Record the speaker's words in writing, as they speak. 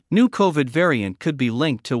New COVID variant could be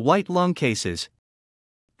linked to white lung cases.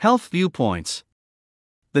 Health viewpoints.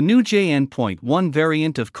 The new JN.1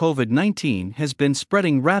 variant of COVID-19 has been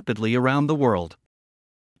spreading rapidly around the world.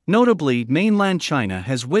 Notably, mainland China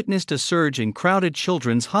has witnessed a surge in crowded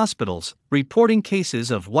children's hospitals, reporting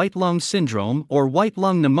cases of white lung syndrome or white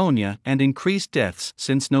lung pneumonia and increased deaths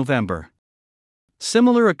since November.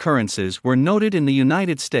 Similar occurrences were noted in the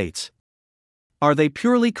United States. Are they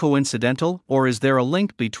purely coincidental, or is there a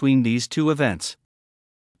link between these two events?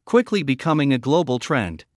 Quickly becoming a global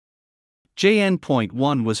trend.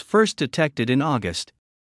 JN.1 was first detected in August.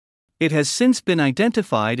 It has since been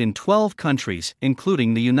identified in 12 countries,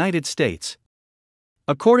 including the United States.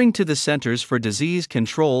 According to the Centers for Disease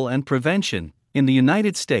Control and Prevention, in the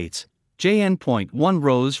United States, JN.1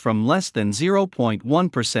 rose from less than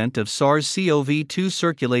 0.1% of SARS-CoV-2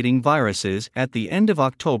 circulating viruses at the end of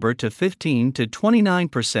October to 15 to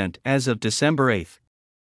 29% as of December 8.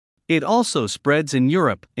 It also spreads in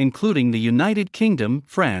Europe, including the United Kingdom,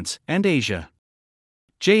 France, and Asia.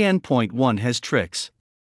 JN.1 has tricks.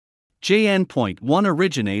 JN.1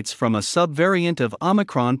 originates from a subvariant of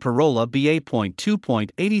Omicron Parola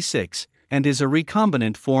BA.2.86 and is a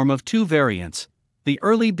recombinant form of two variants, the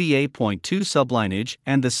early BA.2 sublineage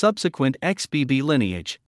and the subsequent XBB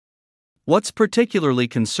lineage. What's particularly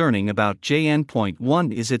concerning about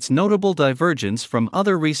JN.1 is its notable divergence from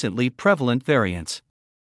other recently prevalent variants.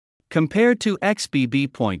 Compared to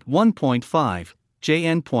XBB.1.5,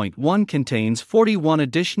 JN.1 contains 41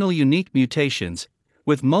 additional unique mutations,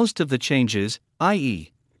 with most of the changes,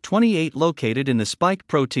 i.e., 28 located in the spike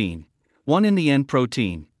protein, 1 in the N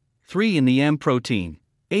protein, 3 in the M protein,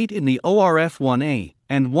 8 in the ORF1A,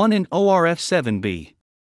 and 1 in ORF7B.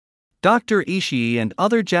 Dr. Ishii and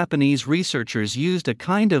other Japanese researchers used a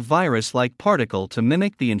kind of virus-like particle to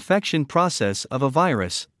mimic the infection process of a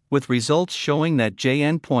virus, with results showing that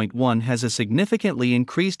JN.1 has a significantly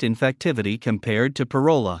increased infectivity compared to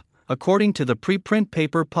Parola, according to the preprint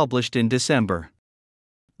paper published in December.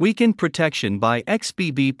 Weakened protection by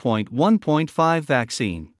XBB.1.5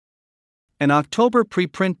 vaccine. An October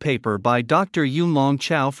preprint paper by Dr. Yunlong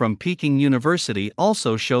Chao from Peking University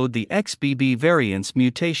also showed the XBB variant's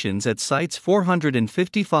mutations at sites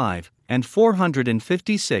 455 and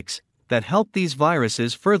 456 that help these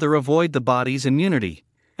viruses further avoid the body's immunity,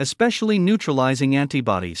 especially neutralizing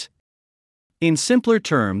antibodies. In simpler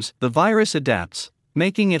terms, the virus adapts,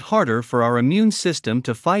 making it harder for our immune system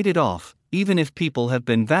to fight it off, even if people have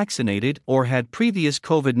been vaccinated or had previous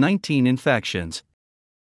COVID-19 infections.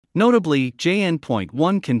 Notably,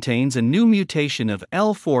 JN.1 contains a new mutation of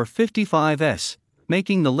L455S,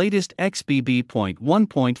 making the latest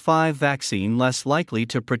XBB.1.5 vaccine less likely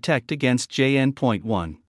to protect against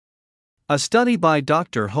JN.1. A study by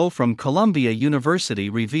Dr. Ho from Columbia University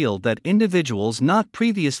revealed that individuals not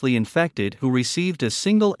previously infected who received a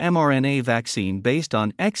single mRNA vaccine based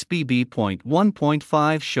on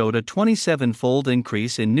XBB.1.5 showed a 27-fold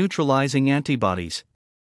increase in neutralizing antibodies.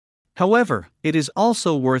 However, it is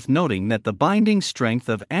also worth noting that the binding strength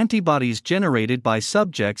of antibodies generated by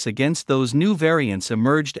subjects against those new variants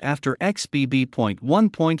emerged after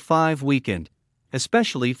XBB.1.5 weakened,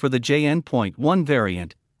 especially for the JN.1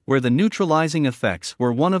 variant, where the neutralizing effects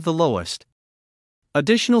were one of the lowest.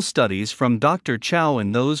 Additional studies from Dr. Chao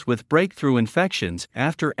and those with breakthrough infections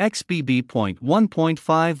after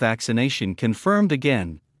XBB.1.5 vaccination confirmed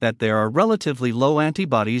again that there are relatively low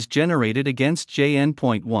antibodies generated against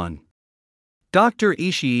JN.1. Dr.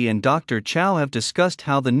 Ishii and Dr. Chao have discussed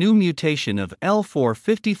how the new mutation of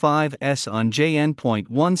L455S on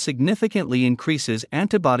JN.1 significantly increases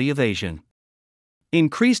antibody evasion.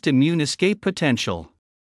 Increased immune escape potential.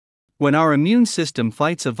 When our immune system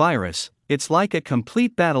fights a virus, it's like a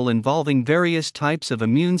complete battle involving various types of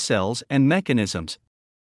immune cells and mechanisms.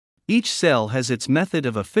 Each cell has its method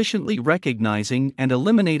of efficiently recognizing and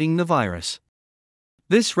eliminating the virus.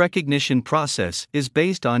 This recognition process is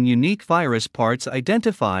based on unique virus parts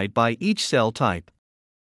identified by each cell type.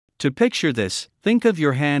 To picture this, think of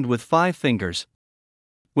your hand with 5 fingers.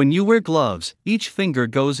 When you wear gloves, each finger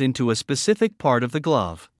goes into a specific part of the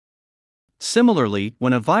glove. Similarly,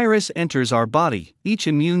 when a virus enters our body, each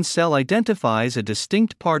immune cell identifies a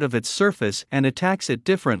distinct part of its surface and attacks it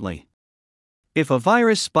differently. If a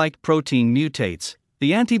virus spike protein mutates,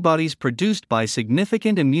 the antibodies produced by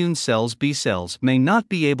significant immune cells B cells may not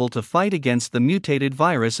be able to fight against the mutated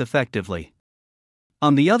virus effectively.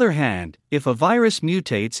 On the other hand, if a virus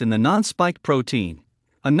mutates in the non-spike protein,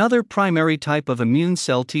 another primary type of immune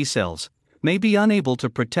cell T cells may be unable to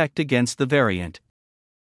protect against the variant.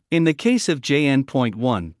 In the case of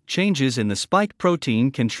JN.1, changes in the spike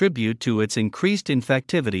protein contribute to its increased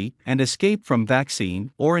infectivity and escape from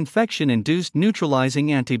vaccine or infection-induced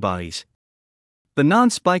neutralizing antibodies. The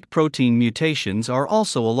non-spike protein mutations are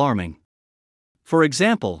also alarming. For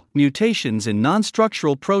example, mutations in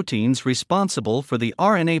non-structural proteins responsible for the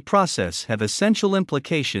RNA process have essential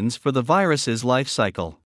implications for the virus's life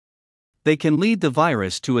cycle. They can lead the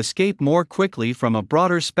virus to escape more quickly from a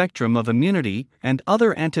broader spectrum of immunity and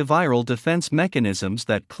other antiviral defense mechanisms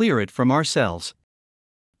that clear it from our cells.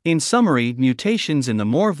 In summary, mutations in the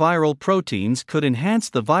more viral proteins could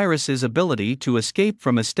enhance the virus's ability to escape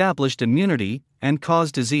from established immunity and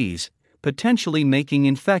cause disease, potentially making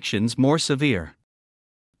infections more severe.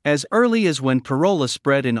 As early as when Parola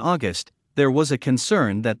spread in August, there was a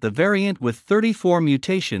concern that the variant with 34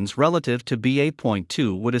 mutations relative to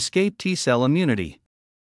BA.2 would escape T-cell immunity.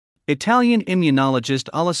 Italian immunologist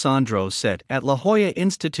Alessandro Set at La Jolla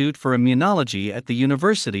Institute for Immunology at the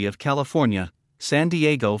University of California, San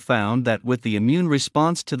Diego found that with the immune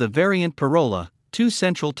response to the variant Parola, two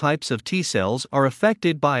central types of T-cells are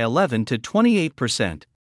affected by 11 to 28%.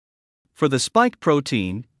 For the spike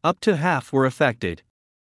protein, up to half were affected.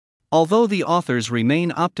 Although the authors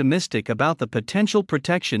remain optimistic about the potential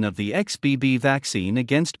protection of the XBB vaccine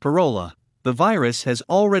against Parola, the virus has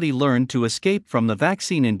already learned to escape from the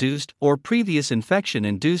vaccine-induced or previous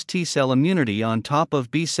infection-induced T-cell immunity on top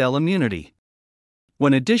of B-cell immunity.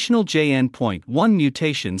 When additional JN.1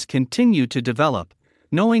 mutations continue to develop,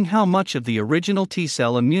 knowing how much of the original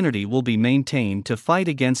T-cell immunity will be maintained to fight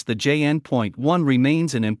against the JN.1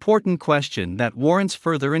 remains an important question that warrants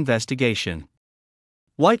further investigation.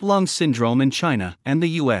 White lung syndrome in China and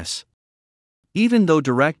the US. Even though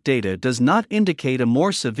direct data does not indicate a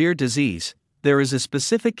more severe disease, there is a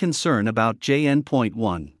specific concern about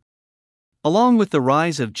JN.1. Along with the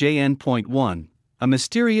rise of JN.1, a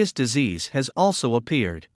mysterious disease has also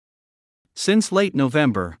appeared. Since late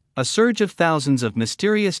November, a surge of thousands of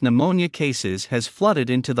mysterious pneumonia cases has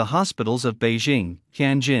flooded into the hospitals of Beijing,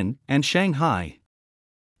 Tianjin, and Shanghai.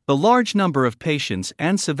 The large number of patients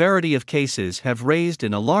and severity of cases have raised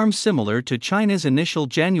an alarm similar to China's initial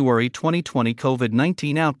January 2020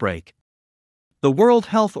 COVID-19 outbreak. The World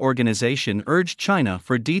Health Organization urged China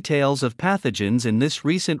for details of pathogens in this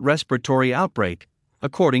recent respiratory outbreak,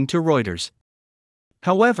 according to Reuters.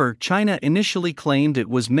 However, China initially claimed it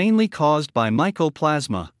was mainly caused by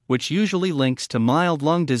mycoplasma, which usually links to mild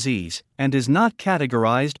lung disease and is not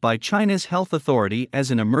categorized by China's health authority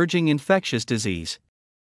as an emerging infectious disease.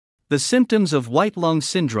 The symptoms of white lung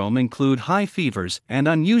syndrome include high fevers and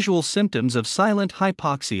unusual symptoms of silent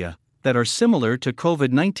hypoxia that are similar to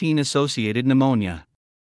COVID-19 associated pneumonia.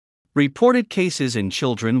 Reported cases in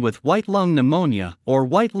children with white lung pneumonia or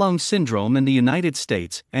white lung syndrome in the United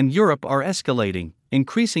States and Europe are escalating,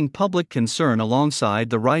 increasing public concern alongside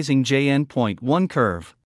the rising JN.1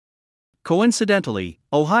 curve. Coincidentally,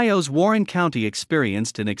 Ohio's Warren County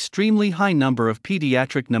experienced an extremely high number of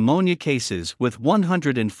pediatric pneumonia cases with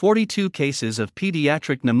 142 cases of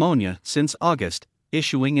pediatric pneumonia since August,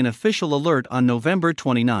 issuing an official alert on November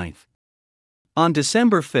 29. On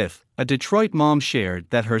December 5, a Detroit mom shared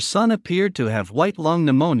that her son appeared to have white lung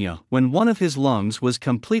pneumonia when one of his lungs was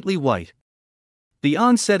completely white. The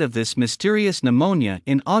onset of this mysterious pneumonia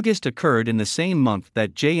in August occurred in the same month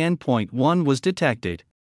that JN.1 was detected.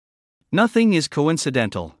 Nothing is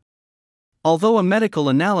coincidental. Although a medical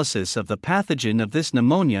analysis of the pathogen of this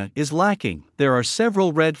pneumonia is lacking, there are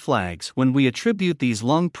several red flags when we attribute these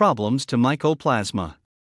lung problems to mycoplasma.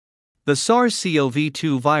 The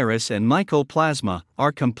SARS-CoV-2 virus and mycoplasma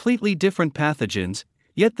are completely different pathogens,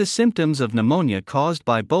 yet the symptoms of pneumonia caused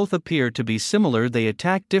by both appear to be similar. They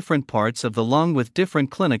attack different parts of the lung with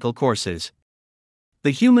different clinical courses. The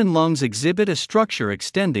human lungs exhibit a structure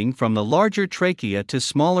extending from the larger trachea to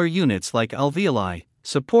smaller units like alveoli,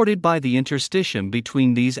 supported by the interstitium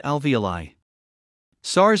between these alveoli.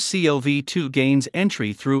 SARS-CoV-2 gains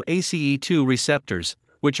entry through ACE2 receptors,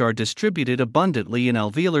 which are distributed abundantly in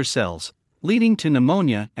alveolar cells, leading to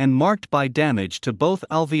pneumonia and marked by damage to both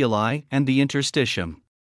alveoli and the interstitium.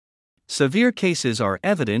 Severe cases are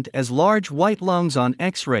evident as large white lungs on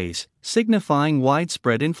X-rays, signifying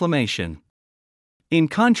widespread inflammation. In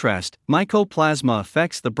contrast, mycoplasma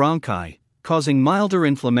affects the bronchi, causing milder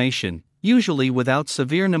inflammation, usually without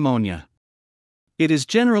severe pneumonia. It is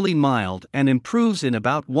generally mild and improves in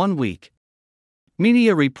about 1 week.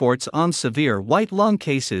 Media reports on severe white lung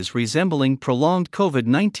cases resembling prolonged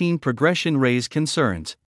COVID-19 progression raise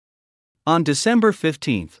concerns. On December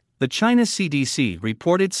 15, the China CDC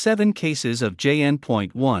reported 7 cases of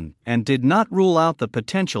JN.1 and did not rule out the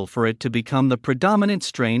potential for it to become the predominant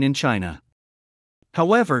strain in China.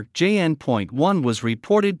 However, JN.1 was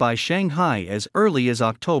reported by Shanghai as early as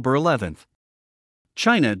October 11.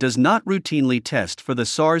 China does not routinely test for the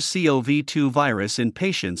SARS-CoV-2 virus in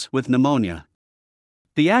patients with pneumonia.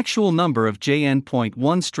 The actual number of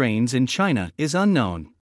JN.1 strains in China is unknown.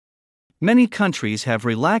 Many countries have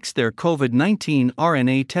relaxed their COVID-19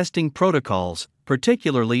 RNA testing protocols,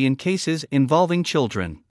 particularly in cases involving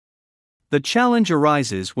children. The challenge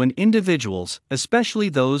arises when individuals, especially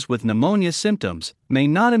those with pneumonia symptoms, may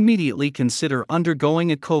not immediately consider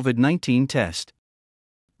undergoing a COVID-19 test.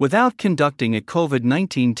 Without conducting a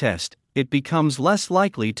COVID-19 test, it becomes less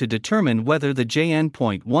likely to determine whether the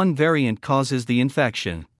JN.1 variant causes the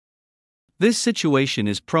infection. This situation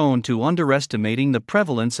is prone to underestimating the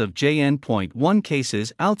prevalence of JN.1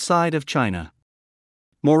 cases outside of China.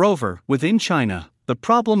 Moreover, within China, the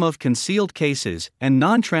problem of concealed cases and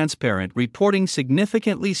non-transparent reporting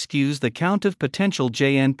significantly skews the count of potential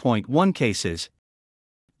JN.1 cases.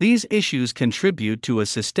 These issues contribute to a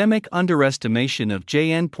systemic underestimation of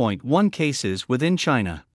JN.1 cases within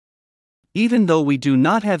China. Even though we do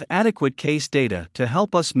not have adequate case data to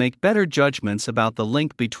help us make better judgments about the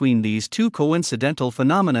link between these two coincidental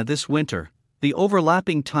phenomena this winter, the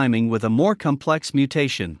overlapping timing with a more complex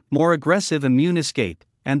mutation, more aggressive immune escape,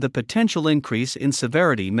 and the potential increase in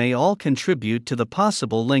severity may all contribute to the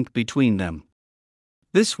possible link between them.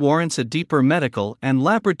 This warrants a deeper medical and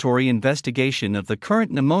laboratory investigation of the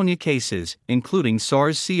current pneumonia cases, including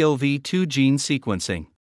SARS-CoV-2 gene sequencing.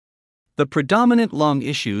 The predominant lung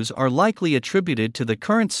issues are likely attributed to the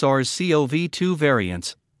current SARS-CoV-2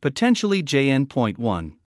 variants, potentially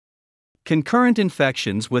JN.1. Concurrent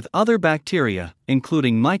infections with other bacteria,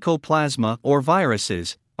 including mycoplasma or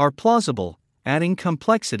viruses, are plausible, adding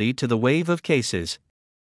complexity to the wave of cases.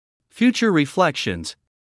 Future reflections.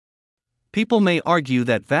 People may argue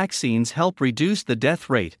that vaccines help reduce the death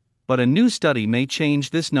rate, but a new study may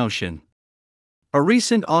change this notion. A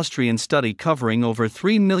recent Austrian study covering over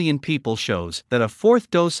 3 million people shows that a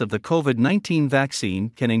fourth dose of the COVID-19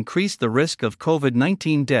 vaccine can increase the risk of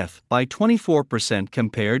COVID-19 death by 24%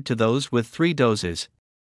 compared to those with 3 doses.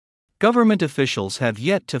 Government officials have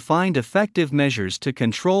yet to find effective measures to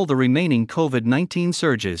control the remaining COVID-19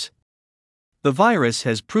 surges. The virus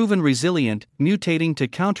has proven resilient, mutating to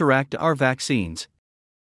counteract our vaccines.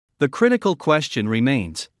 The critical question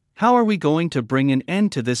remains: how are we going to bring an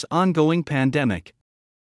end to this ongoing pandemic?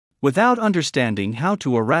 Without understanding how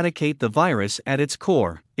to eradicate the virus at its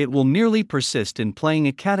core, it will merely persist in playing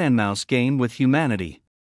a cat-and-mouse game with humanity.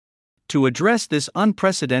 To address this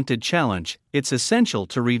unprecedented challenge, it's essential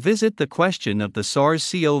to revisit the question of the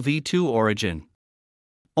SARS-CoV-2 origin.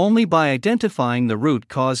 Only by identifying the root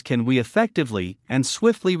cause can we effectively and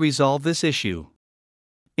swiftly resolve this issue.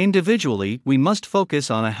 Individually, we must focus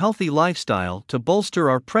on a healthy lifestyle to bolster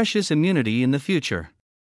our precious immunity in the future.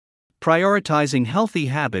 Prioritizing healthy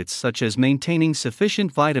habits such as maintaining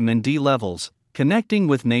sufficient vitamin D levels, connecting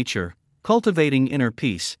with nature, cultivating inner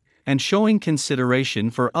peace, and showing consideration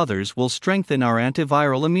for others will strengthen our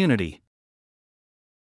antiviral immunity.